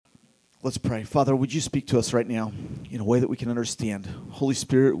Let's pray. Father, would you speak to us right now in a way that we can understand? Holy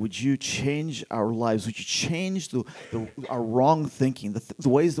Spirit, would you change our lives? Would you change our wrong thinking, the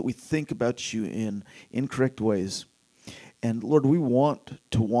ways that we think about you in incorrect ways? And Lord, we want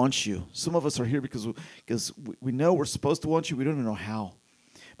to want you. Some of us are here because we know we're supposed to want you. We don't even know how.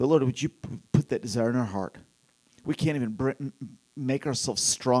 But Lord, would you put that desire in our heart? We can't even make ourselves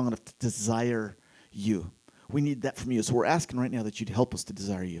strong enough to desire you. We need that from you. So we're asking right now that you'd help us to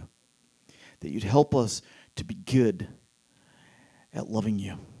desire you. That you'd help us to be good at loving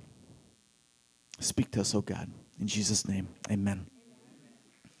you. Speak to us, oh God. In Jesus' name, amen.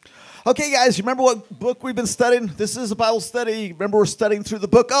 Okay, guys, you remember what book we've been studying? This is a Bible study. Remember, we're studying through the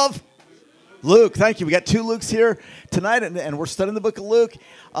book of Luke. Thank you. We got 2 Lukes here tonight, and we're studying the book of Luke.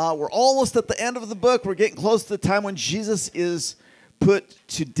 We're almost at the end of the book. We're getting close to the time when Jesus is put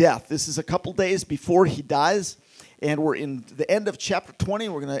to death. This is a couple days before he dies. And we're in the end of chapter 20.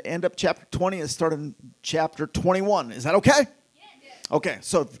 We're going to end up chapter 20 and start in chapter 21. Is that okay? Yes. Okay,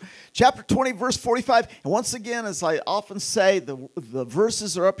 so chapter 20, verse 45. And once again, as I often say, the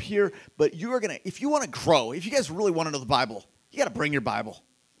verses are up here. But you are going to, if you want to grow, if you guys really want to know the Bible, you got to bring your Bible.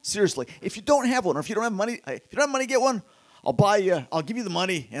 Seriously. If you don't have one, or if you don't have money, to get one, I'll give you the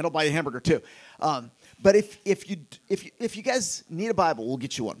money, and I'll buy you a hamburger too. But if you guys need a Bible, we'll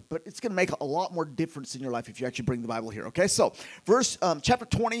get you one. But it's going to make a lot more difference in your life if you actually bring the Bible here. Okay, so chapter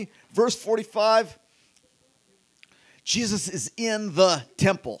 20, verse 45. Jesus is in the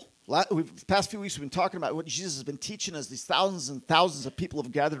temple. The past few weeks we've been talking about what Jesus has been teaching us. These thousands and thousands of people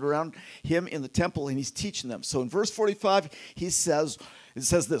have gathered around him in the temple, and he's teaching them. So in verse 45, it says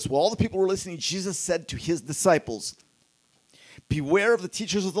this: while all the people were listening, Jesus said to his disciples, "Beware of the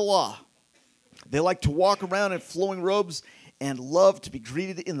teachers of the law. They like to walk around in flowing robes and love to be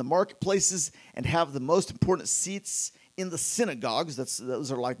greeted in the marketplaces and have the most important seats in the synagogues."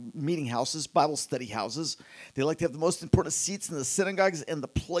 Those are like meeting houses, Bible study houses. They like to have the most important seats in the synagogues and the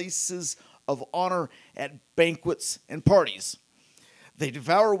places of honor at banquets and parties. They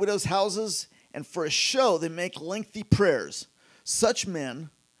devour widows' houses, and for a show they make lengthy prayers. Such men,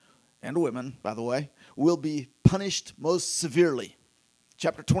 and women, by the way, will be punished most severely.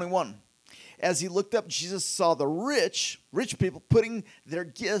 Chapter 21. As he looked up, Jesus saw the rich people putting their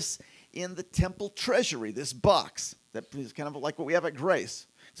gifts in the temple treasury, this box. That is kind of like what we have at Grace,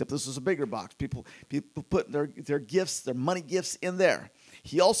 except this was a bigger box. People put their gifts, their money gifts in there.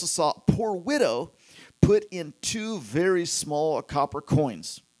 He also saw a poor widow put in 2 very small copper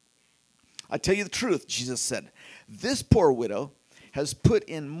coins. "I tell you the truth," Jesus said, "this poor widow has put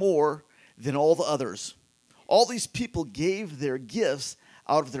in more than all the others. All these people gave their gifts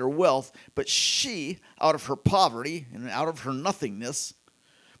out of their wealth, but she, out of her poverty and out of her nothingness,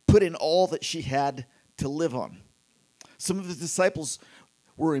 put in all that she had to live on." Some of his disciples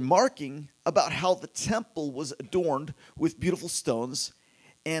were remarking about how the temple was adorned with beautiful stones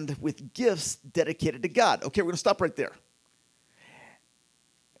and with gifts dedicated to God. Okay, we're going to stop right there.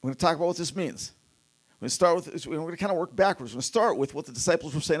 We're going to talk about what this means. We're going to kind of work backwards. We're going to start with what the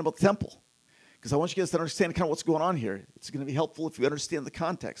disciples were saying about the temple, because I want you guys to understand kind of what's going on here. It's going to be helpful if you understand the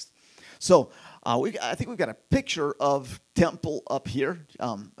context. So I think we've got a picture of temple up here,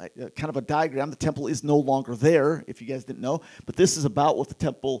 kind of a diagram. The temple is no longer there, if you guys didn't know. But this is about what the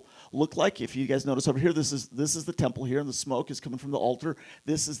temple looked like. If you guys notice over here, this is the temple here, and the smoke is coming from the altar.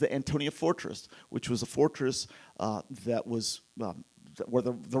 This is the Antonia Fortress, which was a fortress that was where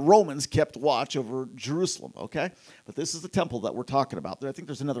the Romans kept watch over Jerusalem, okay? But this is the temple that we're talking about. I think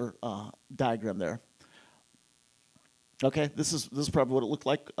there's another diagram there. Okay, this is probably what it looked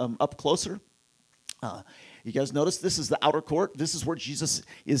like up closer. You guys notice this is the outer court. This is where Jesus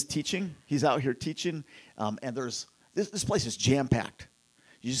is teaching. He's out here teaching, and this place is jam-packed.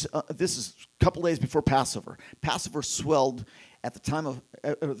 This is a couple days before Passover. Passover swelled at the time of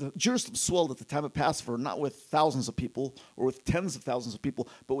Jerusalem swelled at the time of Passover, not with thousands of people or with tens of thousands of people,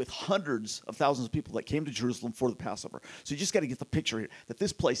 but with hundreds of thousands of people that came to Jerusalem for the Passover. So you just got to get the picture here that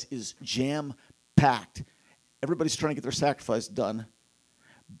this place is jam-packed. Everybody's trying to get their sacrifice done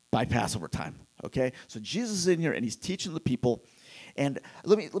by Passover time. Okay, so Jesus is in here and he's teaching the people. And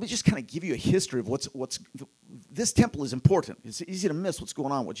let me just kind of give you a history of what's this temple is important. It's easy to miss what's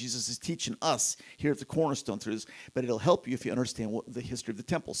going on, what Jesus is teaching us here at the Cornerstone through this, but it'll help you if you understand the history of the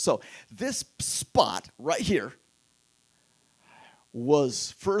temple. So this spot right here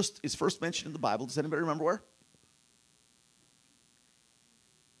is first mentioned in the Bible. Does anybody remember where?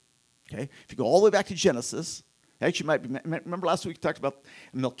 Okay, if you go all the way back to Genesis, actually remember last week we talked about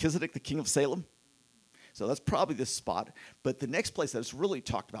Melchizedek, the king of Salem? So that's probably this spot. But the next place that it's really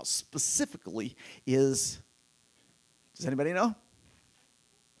talked about specifically is, does anybody know?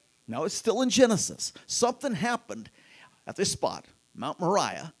 Now it's still in Genesis. Something happened at this spot, Mount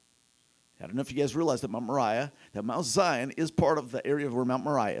Moriah. I don't know if you guys realize that Mount Moriah, that Mount Zion is part of the area where Mount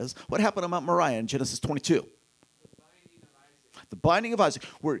Moriah is. What happened on Mount Moriah in Genesis 22? The binding of Isaac,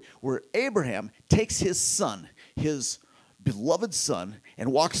 where Abraham takes his son, his beloved son,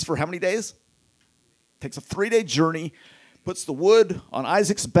 and walks for how many days? Takes a 3-day journey, puts the wood on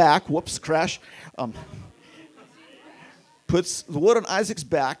Isaac's back. Whoops, crash. Puts the wood on Isaac's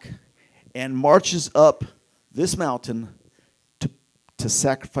back and marches up this mountain to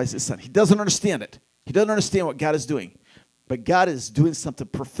sacrifice his son. He doesn't understand it. He doesn't understand what God is doing. But God is doing something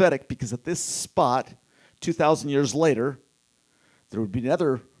prophetic, because at this spot, 2,000 years later, there would be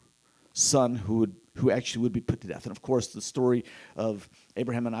another son who actually would be put to death. And of course, the story of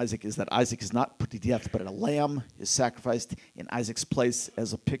Abraham and Isaac is that Isaac is not put to death, but a lamb is sacrificed in Isaac's place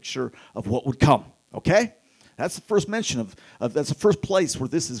as a picture of what would come. Okay? That's the first mention of that's the first place where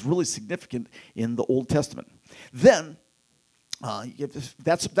this is really significant in the Old Testament. Then,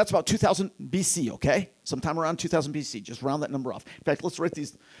 that's about 2000 BC, okay? Sometime around 2000 BC. Just round that number off. In fact, let's write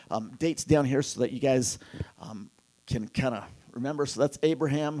these dates down here so that you guys can kind of remember. So that's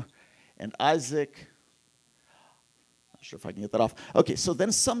Abraham and Isaac. Not sure if I can get that off. Okay, so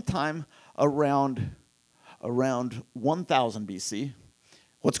then sometime around 1000 BC.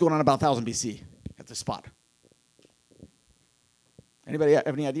 What's going on about 1000 BC at this spot? Anybody have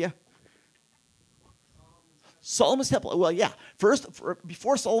any idea? Solomon's temple. Well, yeah. First,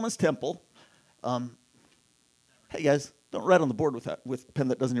 before Solomon's temple, hey guys, don't write on the board with a pen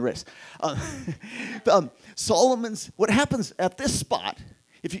that doesn't erase. Solomon's. What happens at this spot?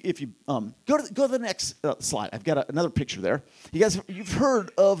 If you go to the next slide, I've got another picture there. You guys, you've heard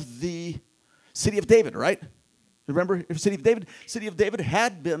of the city of David, right? Remember, city of David. City of David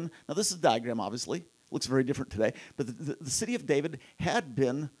had been. Now this is a diagram, obviously. Looks very different today, but the city of David had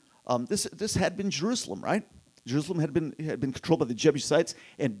been. This had been Jerusalem, right? Jerusalem had been controlled by the Jebusites,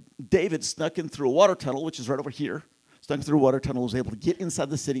 and David snuck in through a water tunnel, which is right over here. Snuck through a water tunnel, was able to get inside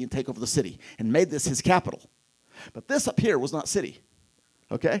the city and take over the city, and made this his capital. But this up here was not city.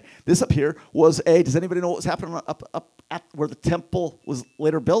 Okay, this up here was a. Does anybody know what was happening up at where the temple was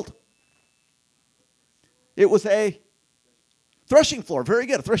later built? It was a threshing floor. Very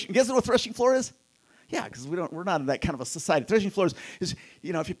good. You guys know what a threshing floor is? Yeah, because we're not in that kind of a society. Threshing floors is,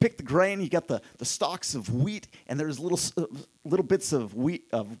 if you pick the grain, you got the stalks of wheat, and there's little bits of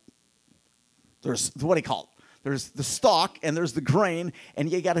wheat. There's, what do you call it? There's the stalk, and there's the grain, and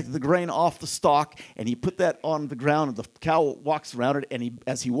you got the grain off the stalk, and you put that on the ground, and the cow walks around it, and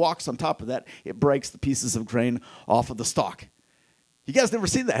as he walks on top of that, it breaks the pieces of grain off of the stalk. You guys never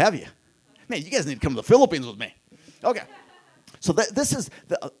seen that, have you? Man, you guys need to come to the Philippines with me. Okay. So this is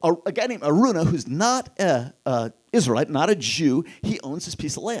a guy named Araunah, who's not an Israelite, not a Jew. He owns this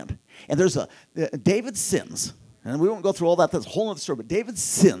piece of land. And there's David sins. And we won't go through all that. That's a whole other story. But David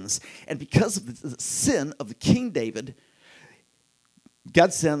sins. And because of the sin of the King David,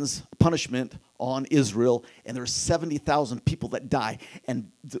 God sends punishment on Israel. And there's 70,000 people that die. And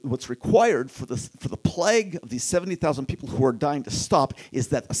what's required for the plague of these 70,000 people who are dying to stop is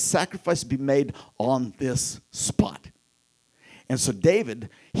that a sacrifice be made on this spot. And so David,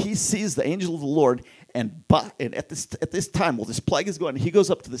 he sees the angel of the Lord, and at this time, while this plague is going, he goes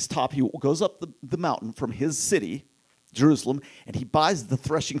up to this top. He goes up the mountain from his city, Jerusalem, and he buys the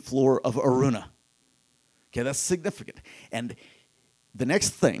threshing floor of Araunah. Okay, that's significant. And the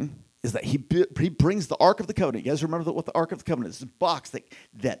next thing is that he brings the Ark of the Covenant. You guys remember what the Ark of the Covenant is? It's a box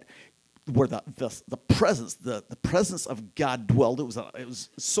that where the presence of God dwelled. It was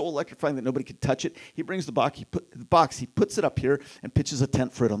so electrifying that nobody could touch it. He brings the box, he puts it up here and pitches a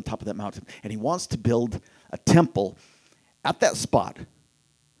tent for it on top of that mountain. And he wants to build a temple at that spot.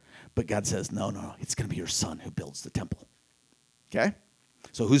 But God says, no, it's going to be your son who builds the temple. Okay?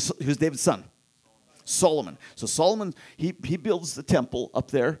 So who's David's son? Solomon. So Solomon, he builds the temple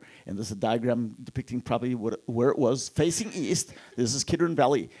up there, and this is a diagram depicting probably where it was, facing east. This is Kidron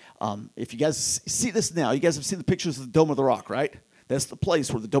Valley. If you guys see this now, you guys have seen the pictures of the Dome of the Rock, right? That's the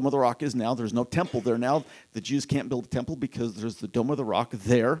place where the Dome of the Rock is now. There's no temple there now. The Jews can't build a temple because there's the Dome of the Rock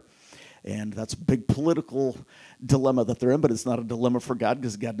there, and that's a big political dilemma that they're in, but it's not a dilemma for God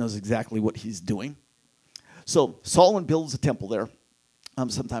because God knows exactly what he's doing. So Solomon builds a temple there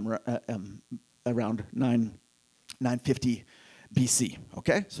sometime around 950 BC.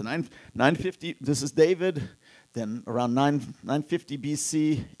 Okay, so 950. This is David. Then around 950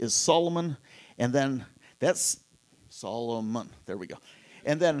 BC is Solomon, and then that's Solomon. There we go.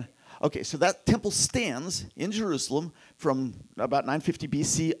 And then so that temple stands in Jerusalem from about 950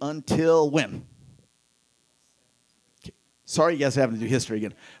 BC until when? Okay, Sorry, you guys are having to do history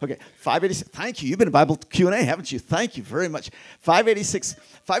again. Okay, 586. Thank you. You've been in Bible Q&A, haven't you? Thank you very much. 586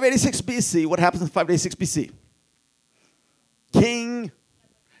 BC. What happens in 586 BC? King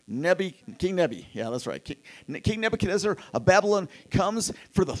Nebi. Yeah, that's right. King Nebuchadnezzar of Babylon comes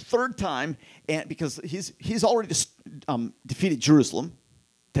for the third time, and because he's already defeated Jerusalem,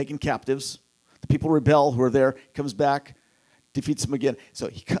 taken captives. The people rebel who are there. Comes back, defeats them again. So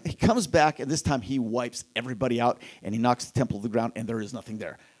he comes back, and this time he wipes everybody out, and he knocks the temple to the ground, and there is nothing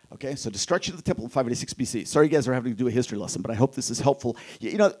there. Okay, so destruction of the temple in 586 BC. Sorry you guys are having to do a history lesson, but I hope this is helpful.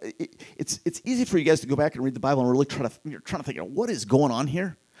 You know, it's easy for you guys to go back and read the Bible and really you're trying to figure out what is going on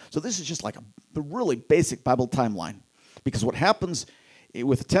here. So this is just like the really basic Bible timeline, because what happens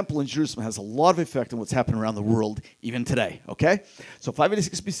with the temple in Jerusalem has a lot of effect on what's happening around the world even today, okay? So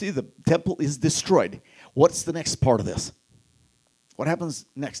 586 BC, the temple is destroyed. What's the next part of this? What happens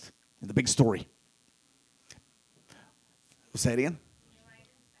next in the big story? Say it again.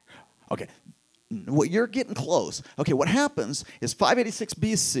 Okay, well, you're getting close. Okay, what happens is 586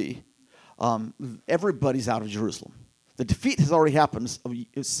 BC, everybody's out of Jerusalem. The defeat has already happened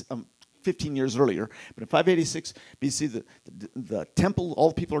 15 years earlier, but in 586 BC, the temple, all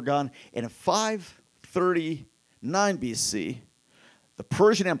the people are gone, and in 539 BC, the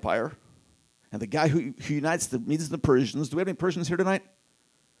Persian Empire, and the guy who unites the Medes and the Persians. Do we have any Persians here tonight?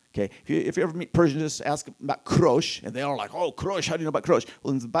 Okay, if you ever meet Persians, just ask them about Kurosh, and they are like, oh, Kurosh, how do you know about Kurosh?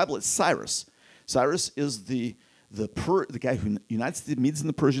 Well, in the Bible, it's Cyrus. Cyrus is the guy who unites the Medes and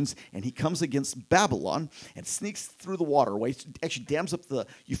the Persians, and he comes against Babylon and sneaks through the waterway, actually dams up the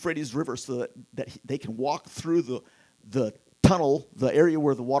Euphrates River so that they can walk through the tunnel, the area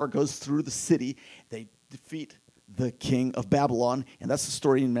where the water goes through the city. They defeat the king of Babylon, and that's the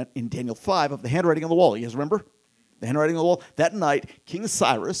story in Daniel 5 of the handwriting on the wall. You guys remember? The handwriting on the wall. That night, King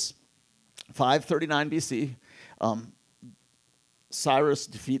Cyrus, 539 BC, Cyrus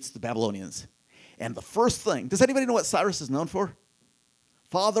defeats the Babylonians. And the first thing, does anybody know what Cyrus is known for?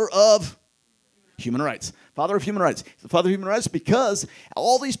 Father of human rights. Father of human rights. The father of human rights because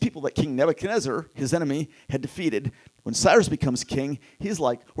all these people that King Nebuchadnezzar, his enemy, had defeated, when Cyrus becomes king, he's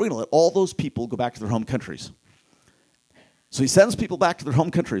like, we're going to let all those people go back to their home countries. So he sends people back to their home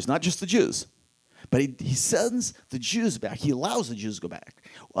countries, not just the Jews. But he sends the Jews back. He allows the Jews to go back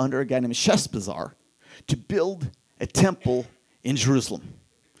under a guy named Sheshbazzar to build a temple in Jerusalem.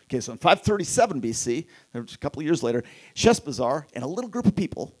 Okay, so in 537 BC, a couple of years later, Sheshbazzar and a little group of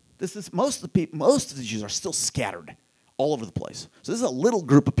people, most of the Jews are still scattered all over the place. So this is a little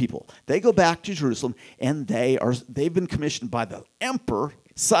group of people. They go back to Jerusalem, and they've been commissioned by the emperor,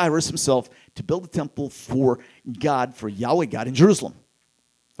 Cyrus himself, to build a temple for God, for Yahweh God in Jerusalem.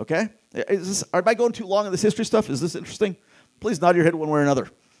 Okay? Am I going too long on this history stuff? Is this interesting? Please nod your head one way or another.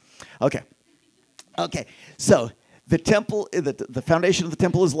 Okay. So the temple, the foundation of the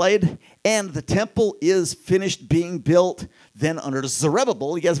temple is laid, and the temple is finished being built then under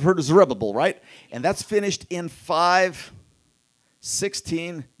Zerubbabel. You guys have heard of Zerubbabel, right? And that's finished in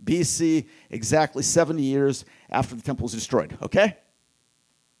 516 BC, exactly 70 years after the temple was destroyed. Okay?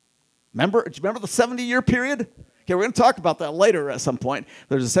 Do you remember the 70-year period? Okay, we're going to talk about that later at some point.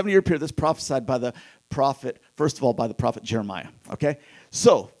 There's a 70-year period that's prophesied by the prophet, first of all, by the prophet Jeremiah. Okay?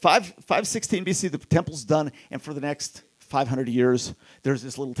 So, 516 BC, the temple's done, and for the next 500 years, there's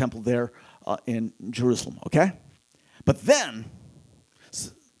this little temple there in Jerusalem. Okay? But then,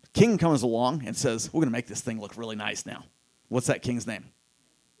 the king comes along and says, we're going to make this thing look really nice now. What's that king's name?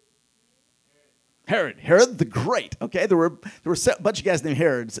 Herod the Great. Okay, there were a bunch of guys named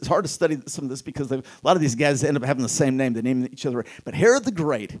Herod. It's hard to study some of this because a lot of these guys end up having the same name. They name each other. But Herod the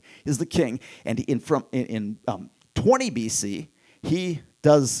Great is the king, and in 20 BC, he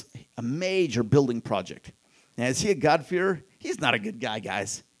does a major building project. Now, is he a God-fearer? He's not a good guy,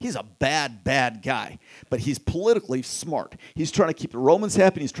 guys. He's a bad guy. But he's politically smart. He's trying to keep the Romans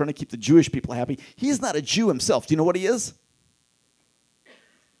happy. He's trying to keep the Jewish people happy. He's not a Jew himself. Do you know what he is?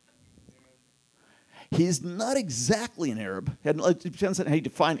 He's not exactly an Arab. It depends on how you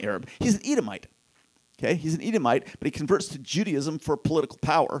define Arab. He's an Edomite. Okay, he's an Edomite, but he converts to Judaism for political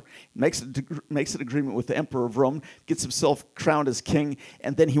power, makes an agreement with the emperor of Rome, gets himself crowned as king,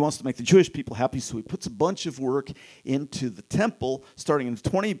 and then he wants to make the Jewish people happy, so he puts a bunch of work into the temple starting in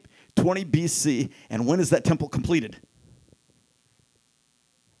 20 BC, and when is that temple completed?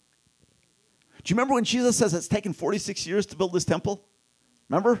 Do you remember when Jesus says it's taken 46 years to build this temple?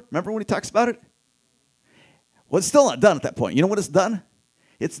 Remember when he talks about it? Well, it's still not done at that point. You know when it's done?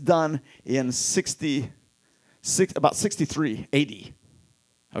 It's done in about 63 AD.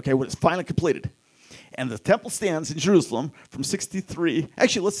 Okay, when it's finally completed. And the temple stands in Jerusalem from 63.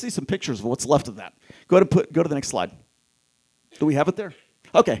 Actually, let's see some pictures of what's left of that. Go to the next slide. Do we have it there?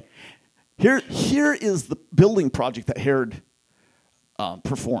 Okay. Here is the building project that Herod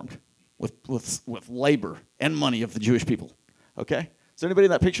performed with labor and money of the Jewish people. Okay? Is there anybody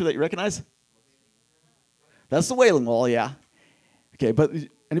in that picture that you recognize? That's the Wailing Wall, yeah. Okay, but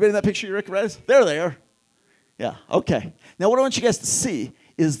anybody in that picture you recognize? There they are. Yeah, okay. Now what I want you guys to see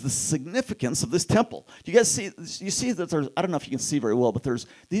is the significance of this temple. You see that there's, I don't know if you can see very well, but there's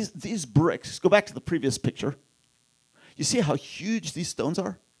these bricks. Go back to the previous picture. You see how huge these stones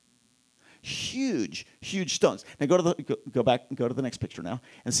are? Huge, huge stones. Now go to the next picture now,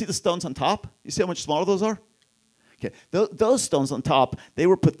 and see the stones on top? You see how much smaller those are? Okay, those stones on top, they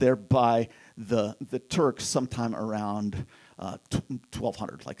were put there by the Turks sometime around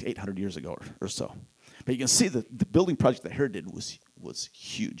 1200, like 800 years ago or so. But you can see that the building project that Herod did was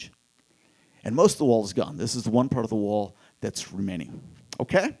huge. And most of the wall is gone. This is the one part of the wall that's remaining.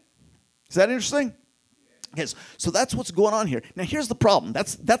 Okay? Is that interesting? Yes. So that's what's going on here. Now here's the problem.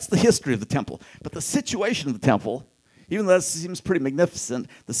 That's the history of the temple. But the situation of the temple, even though that seems pretty magnificent,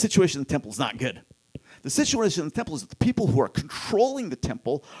 the situation of the temple is not good. The situation in the temple is that the people who are controlling the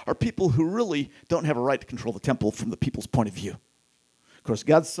temple are people who really don't have a right to control the temple from the people's point of view. Of course,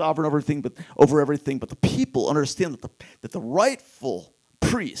 God's sovereign over everything, but the people understand that the rightful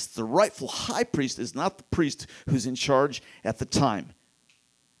priest, the rightful high priest, is not the priest who's in charge at the time.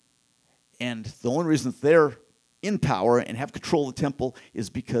 And the only reason that they're in power and have control of the temple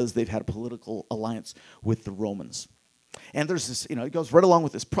is because they've had a political alliance with the Romans. And there's this, it goes right along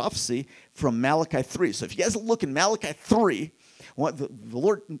with this prophecy from Malachi 3. So if you guys look in Malachi 3, what the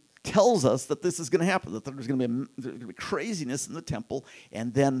Lord tells us that this is going to happen, that there's going to be craziness in the temple,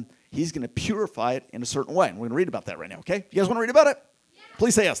 and then he's going to purify it in a certain way. And we're going to read about that right now, okay? You guys want to read about it? Yeah.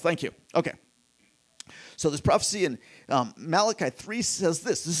 Please say yes. Thank you. Okay. So this prophecy in Malachi 3 says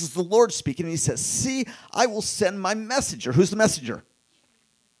this. This is the Lord speaking, and he says, "See, I will send my messenger." Who's the messenger?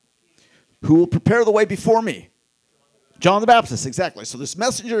 Who will prepare the way before me? John the Baptist, exactly. So this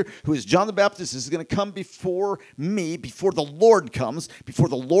messenger, who is John the Baptist, is going to come before me, before the Lord comes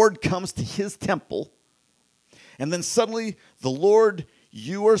to his temple. And then suddenly, the Lord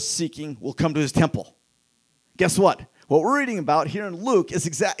you are seeking will come to his temple. Guess what? What we're reading about here in Luke is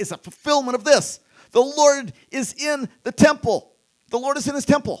a fulfillment of this. The Lord is in the temple. The Lord is in his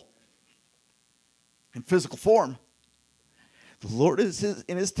temple. In physical form. The Lord is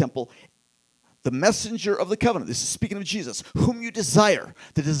in his temple. The messenger of the covenant, this is speaking of Jesus, whom you desire,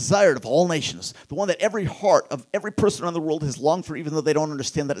 the desired of all nations, the one that every heart of every person around the world has longed for, even though they don't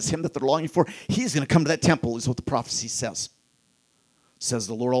understand that it's him that they're longing for. He's going to come to that temple, is what the prophecy says. Says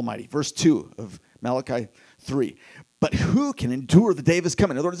the Lord Almighty. Verse 2 of Malachi 3. But who can endure the day of his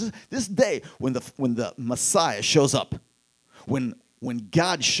coming? In other words, this day when the Messiah shows up, when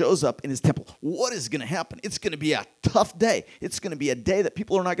God shows up in his temple, what is going to happen? It's going to be a tough day. It's going to be a day that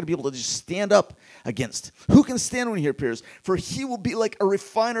people are not going to be able to just stand up against. Who can stand when he appears? For he will be like a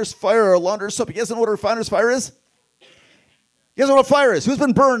refiner's fire or a launderer's soap. You guys know what a refiner's fire is? You guys know what a fire is? Who's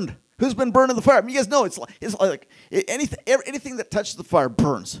been burned? Who's been burned in the fire? I mean, you guys know it's like anything that touches the fire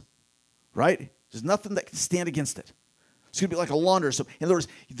burns, right? There's nothing that can stand against it. It's going to be like a launderer's soap. In other words,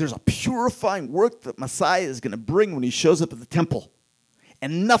 there's a purifying work that Messiah is going to bring when he shows up at the temple.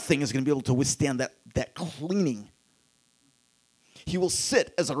 And nothing is going to be able to withstand that cleaning. He will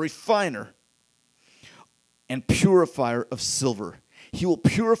sit as a refiner and purifier of silver. He will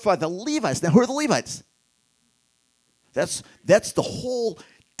purify the Levites. Now, who are the Levites? That's the whole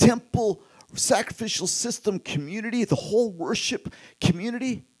temple sacrificial system community, the whole worship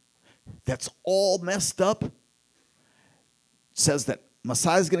community that's all messed up. It says that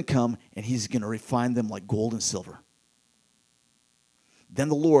Messiah is going to come and he's going to refine them like gold and silver. Then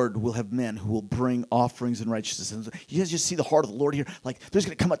the Lord will have men who will bring offerings in righteousness. And you guys just see the heart of the Lord here. Like, there's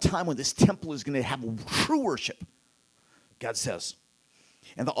going to come a time when this temple is going to have true worship, God says.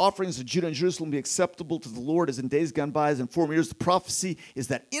 And the offerings of Judah and Jerusalem will be acceptable to the Lord as in days gone by, as in former years. The prophecy is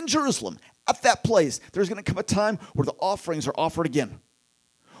that in Jerusalem, at that place, there's going to come a time where the offerings are offered again.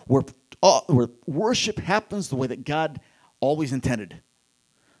 Where worship happens the way that God always intended.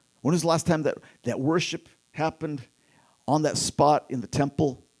 When was the last time that worship happened on that spot in the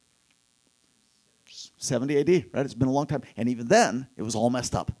temple? 70 AD, right? It's been a long time. And even then, it was all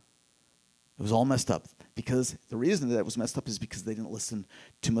messed up. It was all messed up. Because the reason that it was messed up is because they didn't listen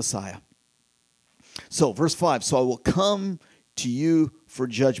to Messiah. So, verse 5, so I will come to you for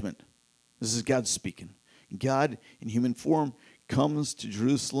judgment. This is God speaking. God, in human form, comes to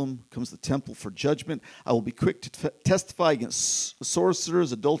Jerusalem, comes to the temple for judgment. I will be quick to testify against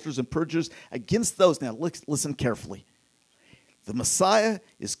sorcerers, adulterers, and perjurers, against those. Now, listen carefully. The Messiah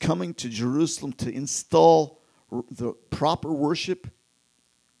is coming to Jerusalem to install the proper worship,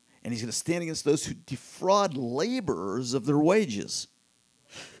 and he's going to stand against those who defraud laborers of their wages,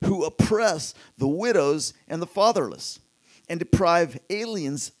 who oppress the widows and the fatherless, and deprive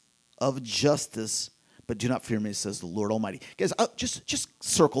aliens of justice. But do not fear me, says the Lord Almighty. Guys, just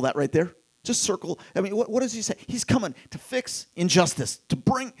circle that right there. Just circle. I mean, what does he say? He's coming to fix injustice, to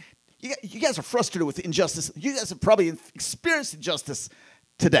bring. You guys are frustrated with injustice. You guys have probably experienced injustice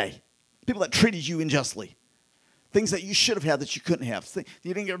today. People that treated you unjustly. Things that you should have had that you couldn't have.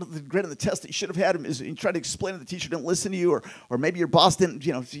 You didn't get the grade on the test that you should have had. You tried to explain it, the teacher didn't listen to you, or maybe your boss didn't,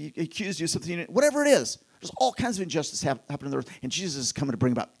 he accused you of something. Whatever it is, there's all kinds of injustice happening on the earth, and Jesus is coming to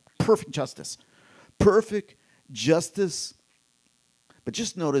bring about perfect justice. Perfect justice. But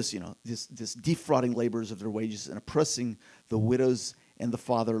just notice, this defrauding laborers of their wages and oppressing the widows and the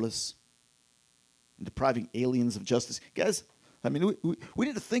fatherless and depriving aliens of justice. Guys, I mean, we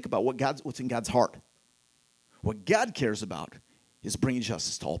need to think about what's in God's heart. What God cares about is bringing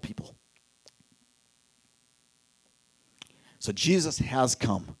justice to all people. So Jesus has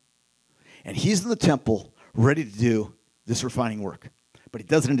come, and he's in the temple ready to do this refining work. But he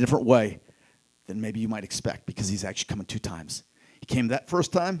does it in a different way than maybe you might expect, because he's actually coming 2 times. He came that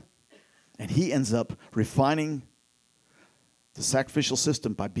first time, and he ends up refining the sacrificial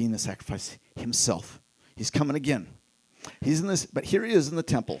system by being the sacrifice himself. He's coming again. He's in this, but here he is in the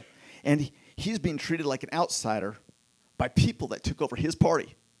temple, and he's being treated like an outsider by people that took over his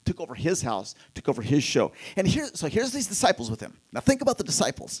party, took over his house, took over his show. And here's these disciples with him. Now think about the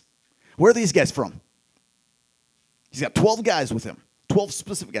disciples. Where are these guys from? He's got 12 guys with him, 12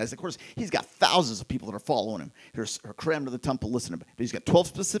 specific guys. Of course, he's got thousands of people that are following him. They're crammed to the temple listening. But he's got 12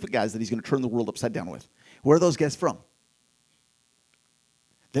 specific guys that he's going to turn the world upside down with. Where are those guys from?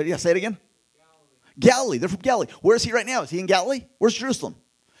 Say it again? Galilee. They're from Galilee. Where is he right now? Is he in Galilee? Where's Jerusalem?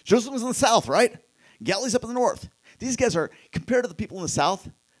 Jerusalem is in the south, right? Galilee's up in the north. These guys are, compared to the people in the south,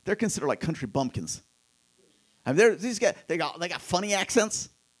 they're considered like country bumpkins. I mean, these guys, they got funny accents.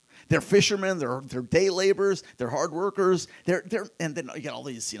 They're fishermen. They're day laborers. They're hard workers. And then you got all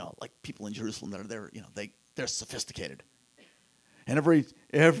these, like people in Jerusalem that are they're sophisticated. And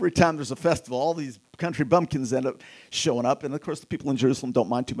every time there's a festival, all these country bumpkins end up showing up. And of course, the people in Jerusalem don't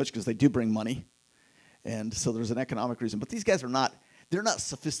mind too much because they do bring money. And so there's an economic reason. But these guys they're not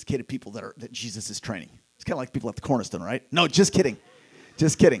sophisticated people that Jesus is training. It's kind of like people at the Cornerstone, right? No, just kidding.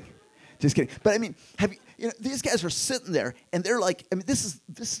 Just kidding. But I mean, these guys are sitting there, and they're like, this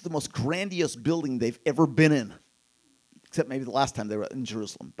is the most grandiose building they've ever been in, except maybe the last time they were in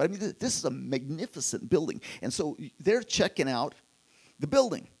Jerusalem. But I mean, this is a magnificent building. And so they're checking out the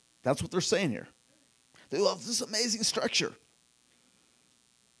building. That's what they're saying here. They love this amazing structure.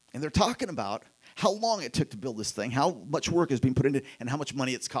 And they're talking about how long it took to build this thing, how much work is being put into it, and how much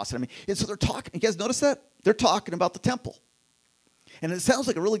money it's costing. I mean, and so they're talking. You guys notice that? They're talking about the temple. And it sounds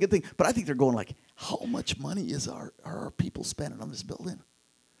like a really good thing, but I think they're going like, how much money is our people spending on this building?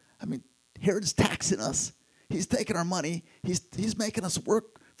 I mean, Herod's taxing us. He's taking our money. He's making us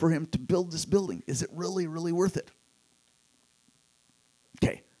work for him to build this building. Is it really, really worth it?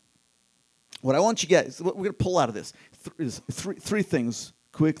 Okay. What I want you guys, what we're going to pull out of this is three things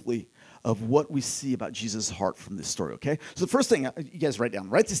quickly of what we see about Jesus' heart from this story, okay? So the first thing, you guys write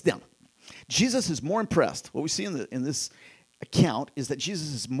this down. Jesus is more impressed. What we see in this account is that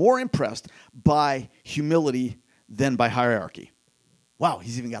Jesus is more impressed by humility than by hierarchy. Wow,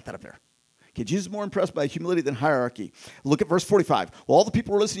 he's even got that up there. Okay, Jesus is more impressed by humility than hierarchy. Look at verse 45. While all the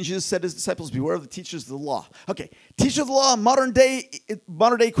people were listening, Jesus said to his disciples, beware of the teachers of the law. Okay, teachers of the law, modern day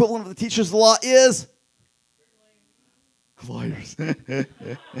equivalent of the teachers of the law is lawyers.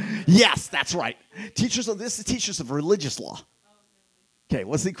 Yes, that's right. Teachers of religious law. Okay,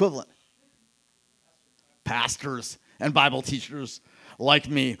 what's the equivalent? Pastors and Bible teachers like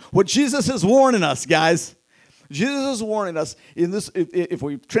me. What Jesus is warning us, guys. Jesus is warning us in this. If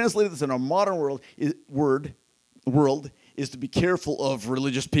we translate this in our modern world, is to be careful of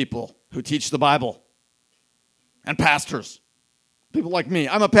religious people who teach the Bible and pastors. People like me.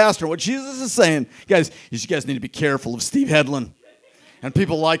 I'm a pastor. What Jesus is saying, guys, is you guys need to be careful of Steve Hedlund and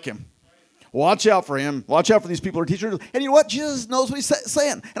people like him. Watch out for him. Watch out for these people who are teachers. And you know what? Jesus knows what he's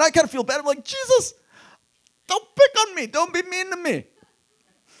saying. And I kind of feel bad. I'm like, Jesus, don't pick on me. Don't be mean to me.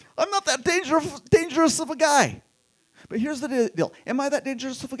 I'm not that dangerous of a guy. But here's the deal. Am I that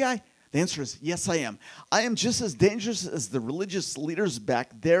dangerous of a guy? The answer is yes, I am. I am just as dangerous as the religious leaders back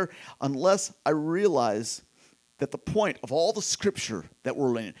there unless I realize that the point of all the scripture that we're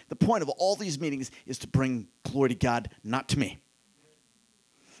learning, the point of all these meetings is to bring glory to God, not to me.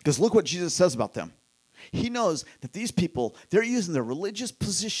 Because look what Jesus says about them. He knows that these people, they're using their religious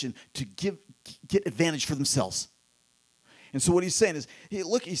position to get advantage for themselves. And so what he's saying is,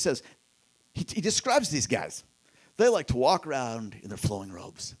 he says, he describes these guys. They like to walk around in their flowing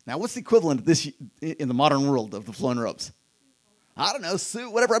robes. Now, what's the equivalent of this in the modern world of the flowing robes? I don't know,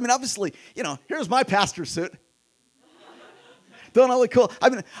 suit, whatever. I mean, obviously, here's my pastor suit. Don't I look cool? I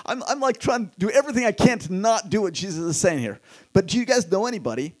mean, I'm like trying to do everything I can to not do what Jesus is saying here. But do you guys know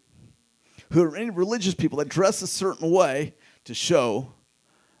anybody who are any religious people that dress a certain way to show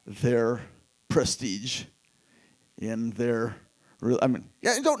their prestige in their,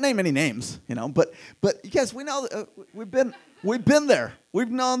 don't name any names, but you guys, we know we've been there. We've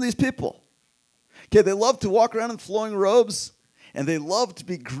known these people. Okay, they love to walk around in flowing robes, and they love to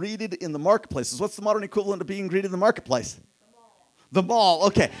be greeted in the marketplaces. What's the modern equivalent of being greeted in the marketplace? The mall.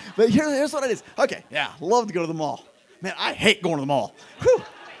 Okay, but here's what it is. Okay, yeah, love to go to the mall. Man, I hate going to the mall. Whew.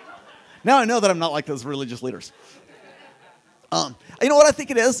 Now I know that I'm not like those religious leaders. You know what I think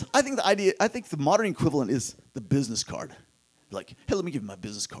it is? I think the modern equivalent is the business card. Like, hey, let me give you my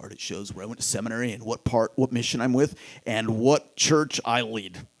business card. It shows where I went to seminary and what mission I'm with, and what church I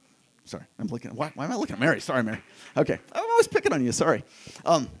lead. Sorry, why am I looking at Mary? Sorry, Mary. Okay, I'm always picking on you. Sorry.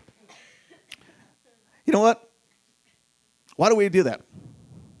 You know what? Why do we do that?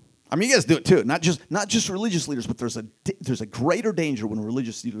 I mean, you guys do it too. Not just religious leaders, but there's a greater danger when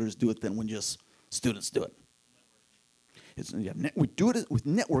religious leaders do it than when just students do it. We do it with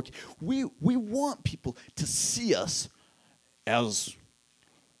network. We want people to see us as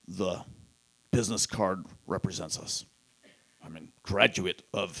the business card represents us. I mean, graduate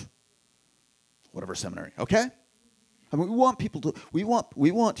of whatever seminary. Okay? I mean, we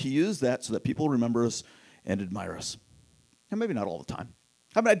want to use that so that people remember us and admire us. And maybe not all the time.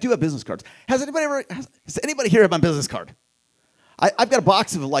 I mean, I do have business cards. Has anybody here have my business card? I've got a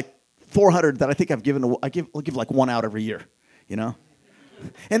box of like 400 that I think I've given. I'll give like one out every year,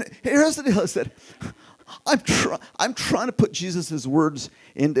 And here's the deal: is that I'm trying to put Jesus' words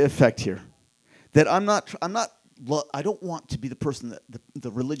into effect here. That I don't want to be the person that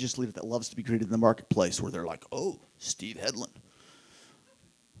the religious leader that loves to be greeted in the marketplace, where they're like, "Oh, Steve Hedlund."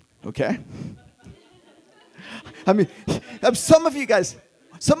 Okay. I mean, some of you guys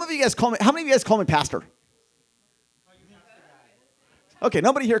call me. How many of you guys call me pastor? Okay,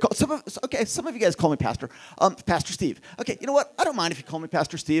 nobody here calls. Some of you guys call me pastor. Pastor Steve. Okay, you know what? I don't mind if you call me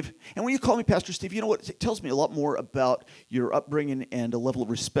Pastor Steve. And when you call me Pastor Steve, you know what? It tells me a lot more about your upbringing and a level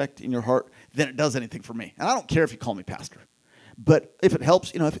of respect in your heart than it does anything for me. And I don't care if you call me pastor. But if it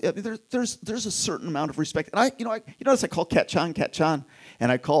helps, there's a certain amount of respect. And you notice I call Kat Chan,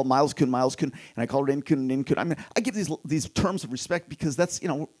 and I call Miles Kun, and I call Rin Kun. I mean, I give these terms of respect because that's,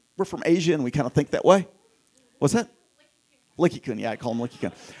 we're from Asia and we kind of think that way. What's that? Licky Kun, yeah, I call him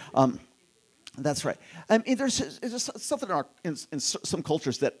Licky Kun. That's right. I mean, there's something in some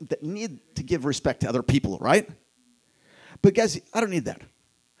cultures that need to give respect to other people, right? But guys, I don't need that.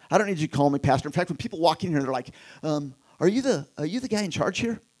 I don't need you to call me pastor. In fact, when people walk in here, they're like, Are you the guy in charge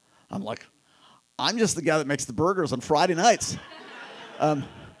here? I'm like, I'm just the guy that makes the burgers on Friday nights. They're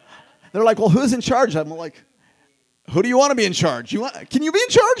like, well, who's in charge? I'm like, who do you want to be in charge? Can you be in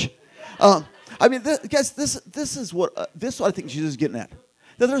charge? I mean, guys, this is what I think Jesus is getting at.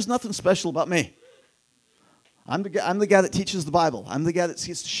 That there's nothing special about me. I'm the guy that teaches the Bible. I'm the guy that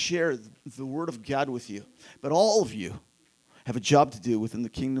gets to share the Word of God with you. But all of you have a job to do within the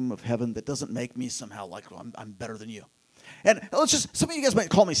kingdom of heaven that doesn't make me somehow like I'm better than you. And some of you guys might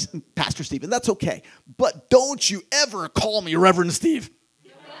call me Pastor Steve, and that's okay. But don't you ever call me Reverend Steve.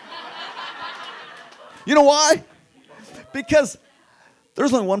 You know why? Because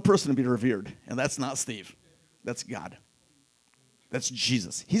there's only one person to be revered, and that's not Steve. That's God. That's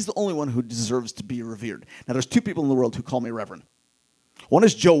Jesus. He's the only one who deserves to be revered. Now, there's two people in the world who call me Reverend. One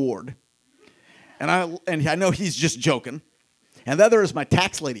is Joe Ward, and I know he's just joking. And the other is my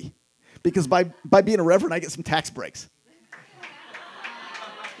tax lady, because by being a reverend, I get some tax breaks.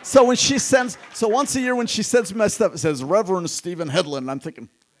 So once a year when she sends me my stuff, it says Reverend Stephen Hedlund, and I'm thinking,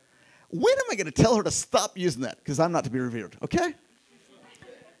 when am I going to tell her to stop using that? Because I'm not to be revered, okay?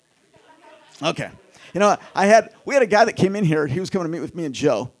 Okay. We had a guy that came in here. He was coming to meet with me and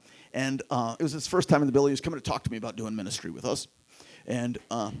Joe, and it was his first time in the building. He was coming to talk to me about doing ministry with us, and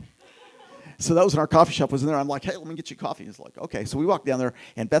so that was in our coffee shop. Was in there. I'm like, hey, let me get you coffee. He's like, okay. So we walked down there,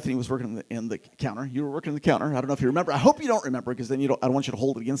 and Bethany was working in the counter. You were working the counter. I don't know if you remember. I hope you don't remember, because then I don't want you to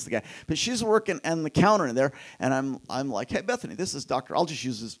hold it against the guy. But she's working on the counter in there, and I'm like, hey, Bethany, this is Doctor. I'll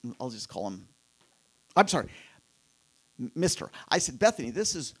just call him. I'm sorry, Mister. I said, Bethany,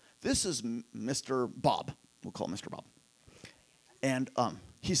 this is Mr. Bob. We'll call him Mr. Bob. And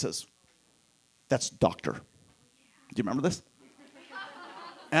he says, That's doctor. Do you remember this?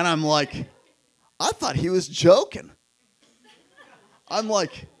 And I'm like, I thought he was joking. I'm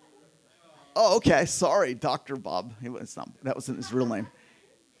like, oh, okay, sorry, Dr. Bob. That wasn't his real name.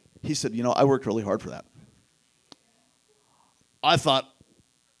 He said, I worked really hard for that. I thought,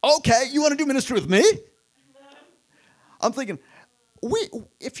 okay, you want to do ministry with me? I'm thinking,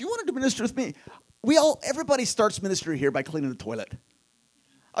 if you want to do ministry with me, everybody starts ministry here by cleaning the toilet.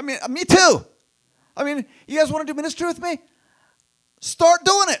 I mean, me too. I mean, you guys want to do ministry with me? Start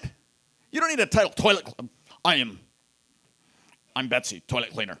doing it. You don't need a title, toilet. I'm Betsy,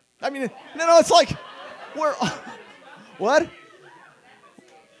 toilet cleaner. I mean, no, it's like, what?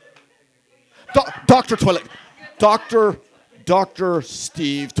 Dr. Toilet, Dr.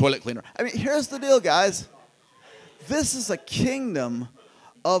 Steve, toilet cleaner. I mean, here's the deal, guys. This is a kingdom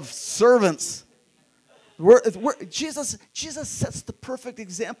of servants. Jesus sets the perfect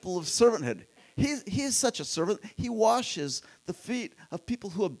example of servanthood. He is such a servant. He washes the feet of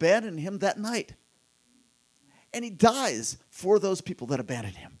people who abandoned him that night. And he dies for those people that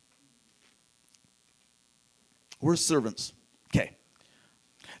abandoned him. We're servants. Okay.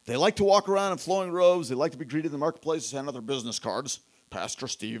 They like to walk around in flowing robes. They like to be greeted in the marketplaces and other business cards. Pastor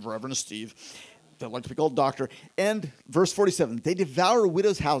Steve, Reverend Steve. They like to be called doctor. And verse 47, they devour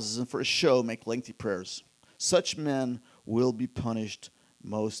widows' houses and for a show make lengthy prayers. Such men will be punished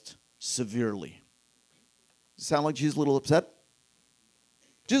most severely. Does it sound like Jesus is a little upset?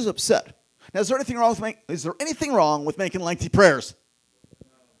 Jesus is upset. Now, is there anything wrong with making lengthy prayers?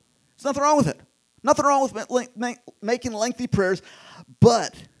 There's nothing wrong with it. Nothing wrong with making lengthy prayers.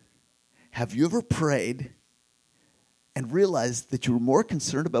 But have you ever prayed and realized that you were more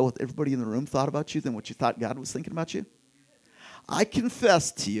concerned about what everybody in the room thought about you than what you thought God was thinking about you? I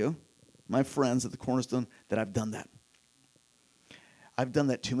confess to you, my friends at the Cornerstone, that I've done that. I've done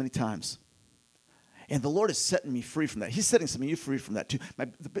that too many times. And the Lord is setting me free from that. He's setting some of you free from that too.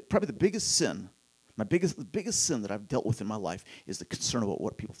 Probably the biggest sin that I've dealt with in my life is the concern about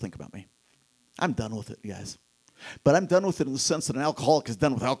what people think about me. I'm done with it, guys. But I'm done with it in the sense that an alcoholic is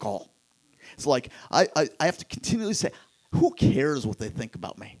done with alcohol. It's like I have to continually say, who cares what they think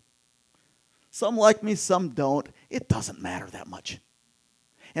about me? Some like me, some don't. It doesn't matter that much.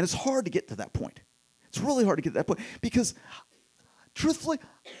 And it's hard to get to that point. It's really hard to get to that point because, truthfully,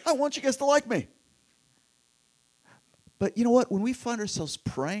 I want you guys to like me. But you know what? When we find ourselves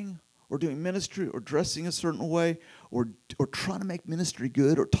praying or doing ministry or dressing a certain way or trying to make ministry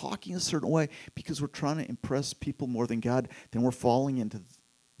good or talking a certain way because we're trying to impress people more than God, then we're falling into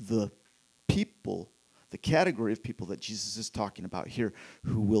the category of people that Jesus is talking about here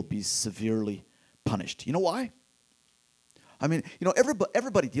who will be severely punished. You know why? I mean,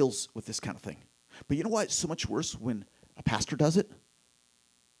 everybody deals with this kind of thing. But you know why it's so much worse when a pastor does it?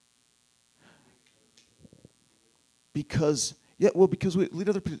 Because we lead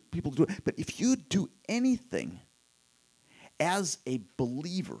other people to do it. But if you do anything as a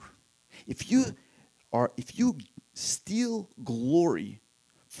believer, if you steal glory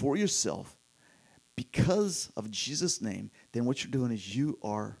for yourself because of Jesus' name, then what you're doing is you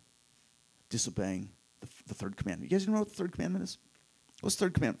are disobeying the third commandment. You guys know what the third commandment is? What's the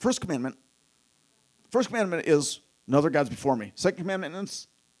third commandment? First commandment is no other gods before me. Second commandment is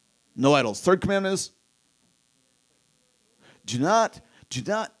no idols. Third commandment is do not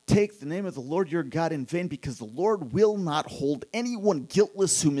take the name of the Lord your God in vain, because the Lord will not hold anyone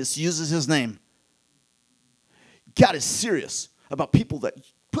guiltless who misuses his name. God is serious about people that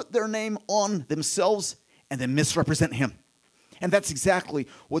put their name on themselves and then misrepresent him. And that's exactly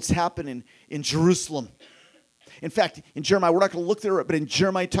what's happening in Jerusalem. In fact, in Jeremiah, we're not going to look there, but in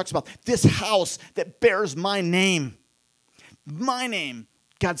Jeremiah, it talks about this house that bears my name. My name,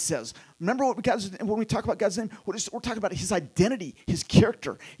 God says. Remember when we talk about God's name, we're talking about his identity, his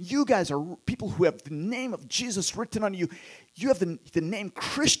character. You guys are people who have the name of Jesus written on you. You have the name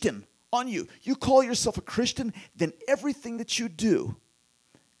Christian on you. You call yourself a Christian, then everything that you do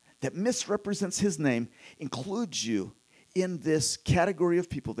that misrepresents his name includes you in this category of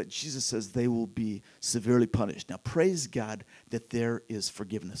people that Jesus says they will be severely punished. Now, praise God that there is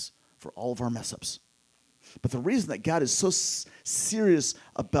forgiveness for all of our mess-ups. But the reason that God is so serious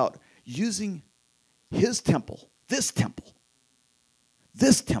about using his temple, this temple,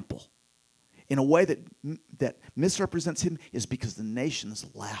 in a way that misrepresents him is because the nations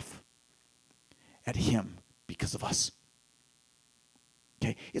laugh at him because of us.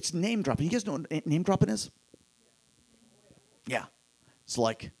 Okay, it's name dropping. You guys know what name dropping is? Yeah. It's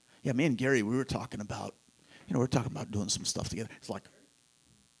like, me and Gary, we were talking about doing some stuff together. It's like,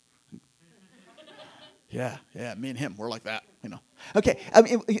 Yeah, me and him, we're like that, Okay, I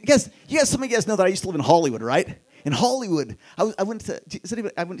mean, some of you guys know that I used to live in Hollywood, right? In Hollywood, I went to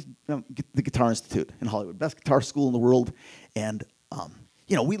the Guitar Institute in Hollywood, best guitar school in the world, and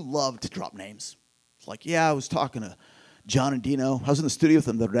we love to drop names. It's like, I was talking to John and Dino. I was in the studio with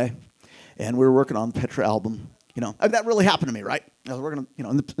them the other day, and we were working on the Petra album. That really happened to me, right? I was working,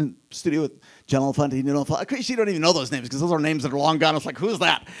 in the studio with John Elefante, Dino Elefante. You don't even know those names because those are names that are long gone. It's like, who's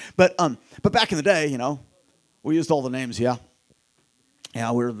that? But back in the day, we used all the names. Yeah,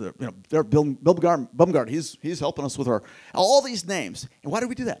 we're they're Bill Bumgard. He's helping us with all these names. And why do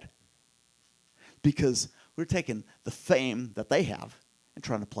we do that? Because we're taking the fame that they have and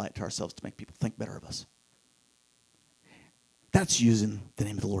trying to apply it to ourselves to make people think better of us. That's using the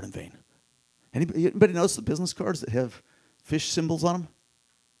name of the Lord in vain. Anybody notice the business cards that have fish symbols on them?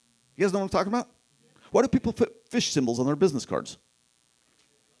 You guys know what I'm talking about? Why do people put fish symbols on their business cards?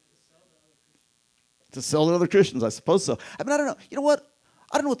 To sell to other Christians, I suppose so. I mean, I don't know. You know what?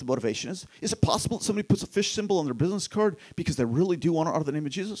 I don't know what the motivation is. Is it possible that somebody puts a fish symbol on their business card because they really do want to honor the name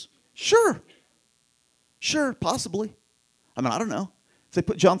of Jesus? Sure, possibly. I mean, I don't know. If they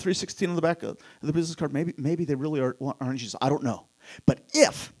put John 3:16 on the back of the business card, maybe they really are honoring Jesus. I don't know. But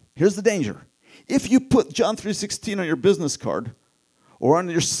here's the danger. If you put John 3:16 on your business card or on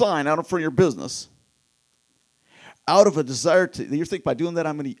your sign out in front of your business, out of a desire you think by doing that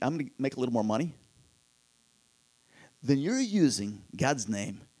I'm going to make a little more money, then you're using God's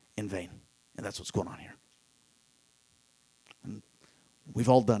name in vain. And that's what's going on here. And we've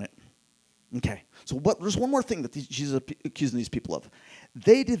all done it. Okay. So there's one more thing that Jesus is accusing these people of.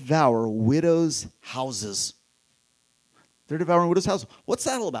 They devour widows' houses. They're devouring widows' houses. What's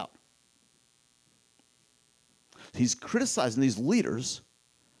that all about? He's criticizing these leaders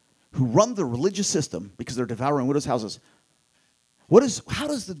who run the religious system because they're devouring widows' houses. How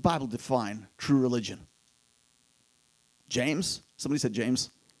does the Bible define true religion? James? Somebody said James.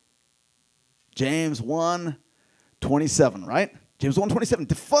 James 1:27, right? James 1:27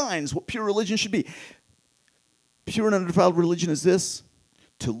 defines what pure religion should be. Pure and undefiled religion is this: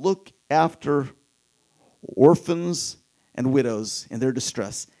 to look after orphans and widows in their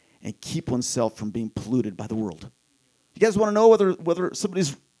distress and keep oneself from being polluted by the world. You guys want to know whether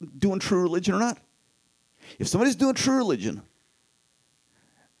somebody's doing true religion or not? If somebody's doing true religion,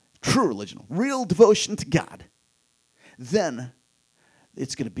 real devotion to God, then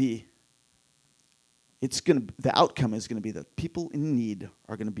the outcome is going to be that people in need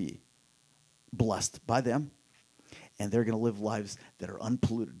are going to be blessed by them, and they're going to live lives that are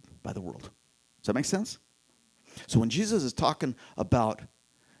unpolluted by the world. Does that make sense? So when Jesus is talking about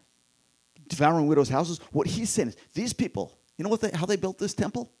devouring widows' houses, what he's saying is these people, you know how they built this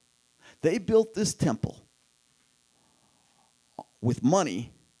temple? They built this temple with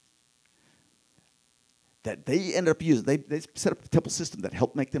money that they ended up using. They set up a temple system that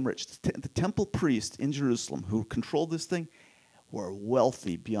helped make them rich. The temple priests in Jerusalem who controlled this thing were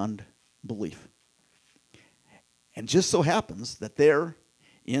wealthy beyond belief. And just so happens that there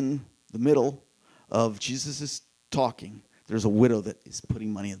in the middle of Jesus' talking, there's a widow that is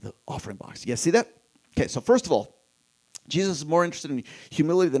putting money in the offering box. You guys see that? Okay, so first of all, Jesus is more interested in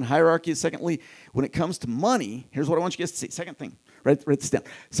humility than hierarchy. Secondly, when it comes to money, here's what I want you guys to see. Second thing, write this down.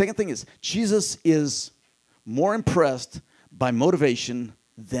 Second thing is Jesus is more impressed by motivation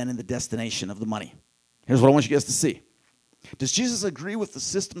than in the destination of the money. Here's what I want you guys to see. Does Jesus agree with the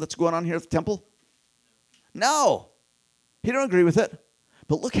system that's going on here at the temple? No. He don't agree with it.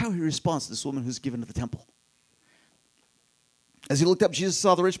 But look how he responds to this woman who's given to the temple. As he looked up, Jesus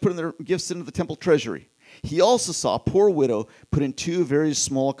saw the rich putting their gifts into the temple treasury. He also saw a poor widow put in 2 very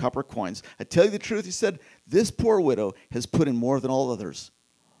small copper coins. I tell you the truth, he said, this poor widow has put in more than all others.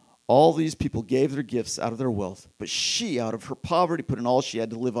 All these people gave their gifts out of their wealth, but she, out of her poverty, put in all she had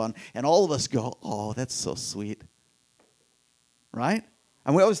to live on. And all of us go, oh, that's so sweet. Right?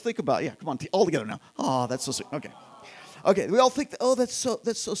 And we always think about, come on, all together now. Oh, that's so sweet. Okay, we all think, that's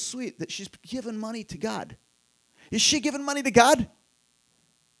so sweet that she's given money to God. Is she giving money to God?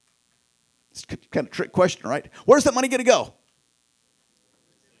 It's kind of a trick question, right? Where's that money going to go?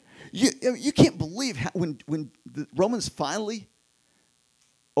 You can't believe how, when the Romans finally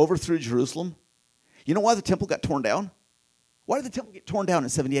overthrew Jerusalem, you know why the temple got torn down? Why did the temple get torn down in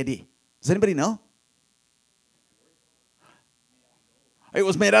 70 AD? Does anybody know? It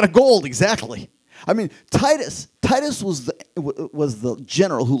was made out of gold, exactly. I mean, Titus was the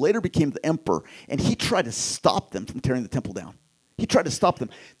general who later became the emperor, and he tried to stop them from tearing the temple down. He tried to stop them.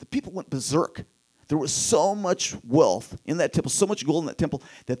 The people went berserk. There was so much wealth in that temple, so much gold in that temple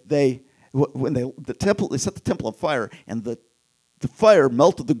that they set the temple on fire, and the the fire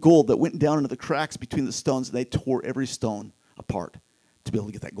melted the gold that went down into the cracks between the stones, and they tore every stone apart to be able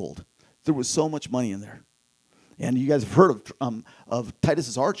to get that gold. There was so much money in there. And you guys have heard of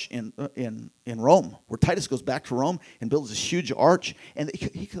Titus's arch in Rome, where Titus goes back to Rome and builds this huge arch, and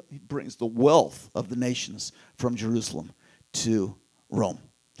he brings the wealth of the nations from Jerusalem to Rome.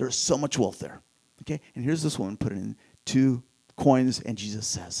 There's so much wealth there. Okay, and here's this woman putting in 2 coins, and Jesus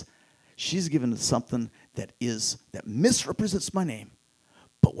says, she's given something that misrepresents my name,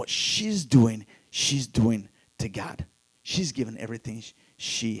 but what she's doing to God. She's given everything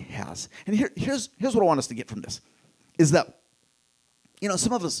she has. And here's what I want us to get from this, is that,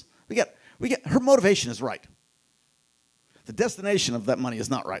 some of us, we get her motivation is right. The destination of that money is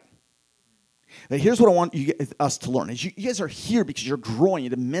not right. Now, here's what I want us to learn. Is you guys are here because you're growing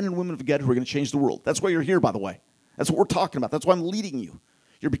into men and women of God who are going to change the world. That's why you're here, by the way. That's what we're talking about. That's why I'm leading you.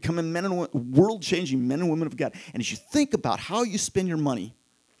 You're becoming world-changing men and women of God. And as you think about how you spend your money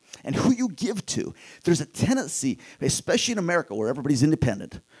and who you give to, there's a tendency, especially in America where everybody's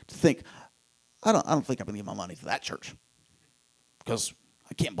independent, to think, I don't think I'm going to give my money to that church because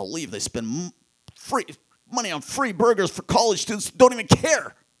I can't believe they spend free money on free burgers for college students who don't even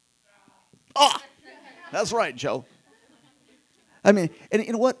care. That's right, Joe. I mean, and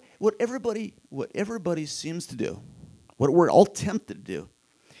you know what? What everybody seems to do, what we're all tempted to do,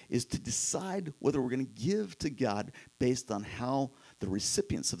 is to decide whether we're going to give to God based on how the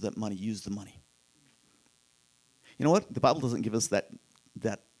recipients of that money use the money. You know what? The Bible doesn't give us that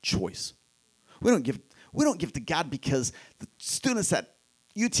choice. We don't give to God because the students at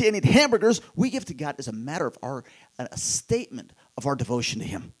UTA need hamburgers. We give to God as a matter of a statement of our devotion to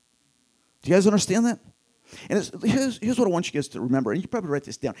Him. Do you guys understand that? And here's what I want you guys to remember, and you probably write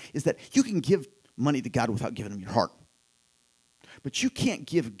this down, is that you can give money to God without giving Him your heart. But you can't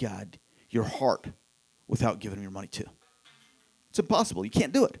give God your heart without giving Him your money too. It's impossible. You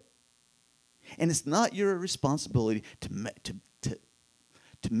can't do it. And it's not your responsibility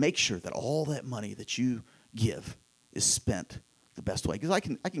to make sure that all that money that you give is spent the best way. Because I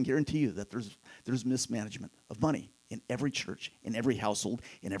can guarantee you that there's mismanagement of money in every church, in every household,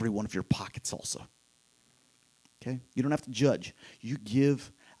 in every one of your pockets also. Okay? You don't have to judge. You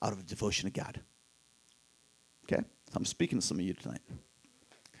give out of a devotion to God. Okay? I'm speaking to some of you tonight.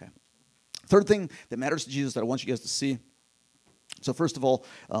 Okay. Third thing that matters to Jesus that I want you guys to see. So first of all,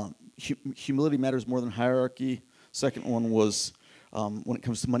 humility matters more than hierarchy. Second one was when it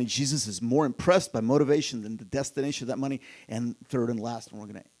comes to money, Jesus is more impressed by motivation than the destination of that money. And third and last, and we're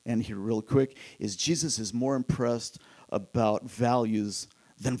going to end here real quick, is Jesus is more impressed about values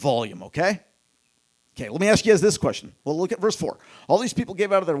than volume, okay? Okay, let me ask you guys this question. Well, look at verse 4. All these people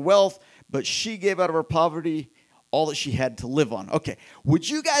gave out of their wealth, but she gave out of her poverty all that she had to live on. Okay, would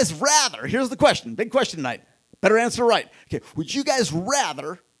you guys rather, here's the question, big question tonight. Better answer right. Okay, would you guys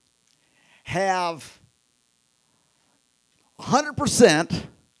rather have 100%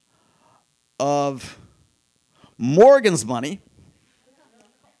 of Morgan's money?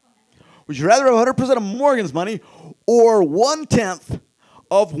 Would you rather have 100% of Morgan's money or 1/10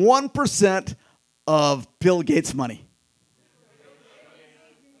 of 1% of Bill Gates' money?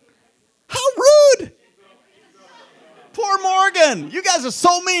 How rude! Poor Morgan. You guys are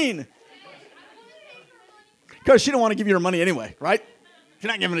so mean. Because she don't want to give you her money anyway, right? She's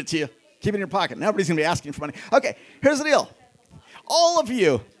not giving it to you. Keep it in your pocket. Nobody's going to be asking for money. Okay, here's the deal. All of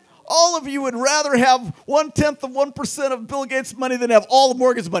you would rather have 1/10 of 1% of Bill Gates' money than have all of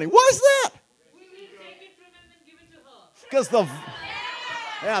Morgan's money. Why is that? We will take it from him and give it to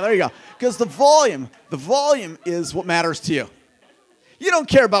her. Yeah, there you go. Because the volume is what matters to you. You don't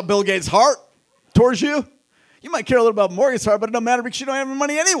care about Bill Gates' heart towards you. You might care a little about Morgan's heart, but it doesn't matter because you don't have any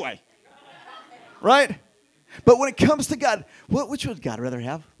money anyway. Right? But when it comes to God, which would God rather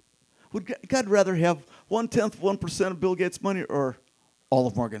have? Would God rather have 1/10 of 1% of Bill Gates' money or all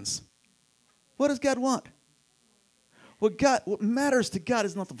of Morgan's? What does God want? What matters to God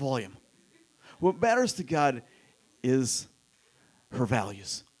is not the volume. What matters to God is her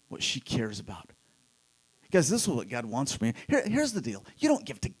values, what she cares about. Guys, this is what God wants from you. Here's the deal. You don't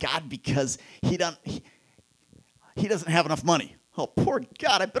give to God because he doesn't have enough money. Oh, poor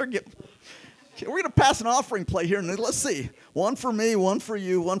God, I better get... Okay, we're going to pass an offering plate here, and let's see. One for me, one for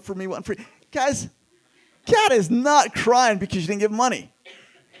you, one for me, one for you. Guys, God is not crying because you didn't give money.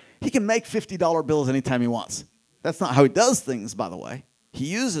 He can make $50 bills anytime he wants. That's not how he does things, by the way. He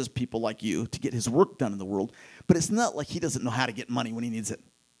uses people like you to get his work done in the world, but it's not like he doesn't know how to get money when he needs it.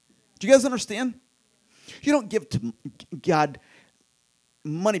 Do you guys understand? You don't give to God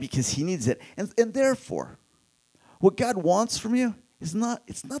money because he needs it. And therefore, what God wants from you is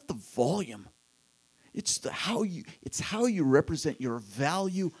it's not the volume. It's how you represent your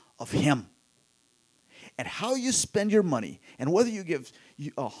value of him. And how you spend your money. And whether you give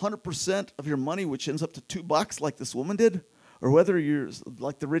 100% of your money, which ends up to $2 like this woman did, or whether you're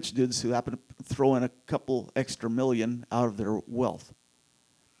like the rich dudes who happen to throw in a couple extra million out of their wealth.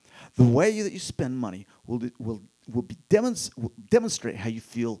 The way that you spend money will demonstrate how you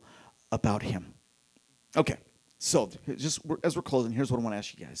feel about him. Okay, so just as we're closing, here's what I want to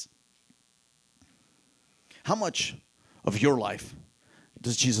ask you guys. How much of your life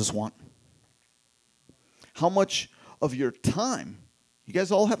does Jesus want? How much of your time? You guys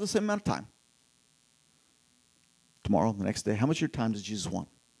all have the same amount of time. Tomorrow, the next day, how much of your time does Jesus want?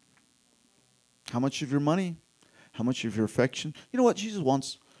 How much of your money? How much of your affection? You know what Jesus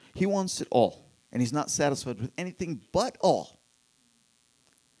wants? He wants it all. And he's not satisfied with anything but all.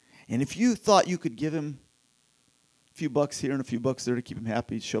 And if you thought you could give him a few bucks here and a few bucks there to keep him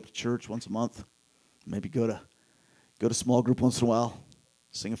happy, show up to church once a month, maybe go to small group once in a while,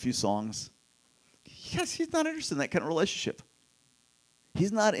 sing a few songs. Yes, he's not interested in that kind of relationship.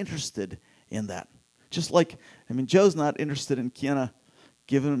 He's not interested in that. Just like, Joe's not interested in Kiana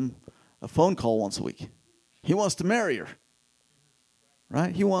giving him a phone call once a week. He wants to marry her.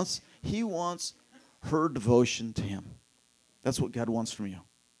 Right? He wants her devotion to him. That's what God wants from you.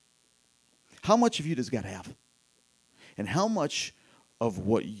 How much of you does God have? And how much of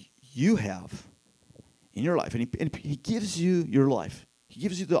what you have in your life, and he gives you your life. He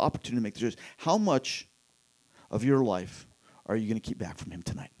gives you the opportunity to make the choice. How much of your life are you going to keep back from him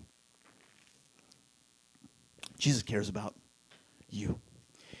tonight? Jesus cares about you.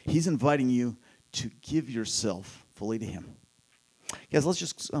 He's inviting you to give yourself fully to him. Guys, let's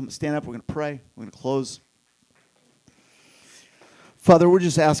just stand up. We're going to pray. We're going to close. Father, we're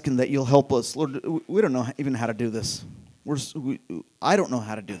just asking that you'll help us. Lord, we don't know even how to do this. I don't know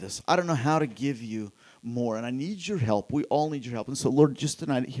how to do this. I don't know how to give you more, and I need your help. We all need your help. And so, Lord, just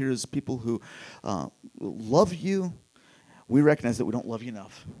tonight, here is people who love you. We recognize that we don't love you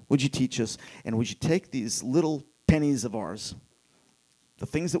enough. Would you teach us, and would you take these little pennies of ours, the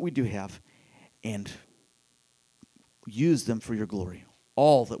things that we do have, and use them for your glory.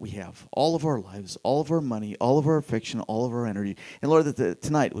 All that we have, all of our lives, all of our money, all of our affection, all of our energy. And Lord, that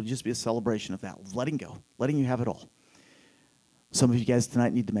tonight will just be a celebration of that, letting go, letting you have it all. Some of you guys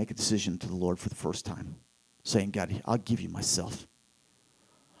tonight need to make a decision to the Lord for the first time, saying, God, I'll give you myself.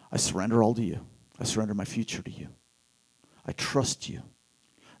 I surrender all to you. I surrender my future to you. I trust you.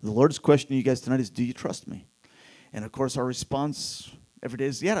 The Lord's question to you guys tonight is, do you trust me? And of course, our response every day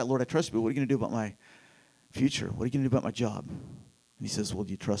is, yeah, Lord, I trust you, but what are you going to do about my future? What are you going to do about my job? And he says, well,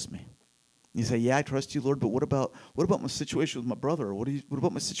 do you trust me? And you say, yeah, I trust you, Lord, but what about my situation with my brother? Or what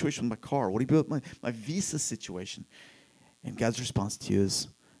about my situation with my car? What do you do about my visa situation? And God's response to you is,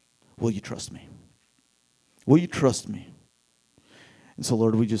 will you trust me? Will you trust me? And so,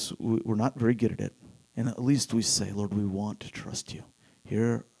 Lord, we're not very good at it. And at least we say, Lord, we want to trust you.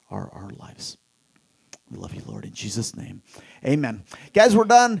 Here are our lives. We love you, Lord, in Jesus' name. Amen. Guys, we're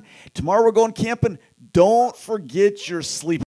done. Tomorrow we're going camping. Don't forget your sleep.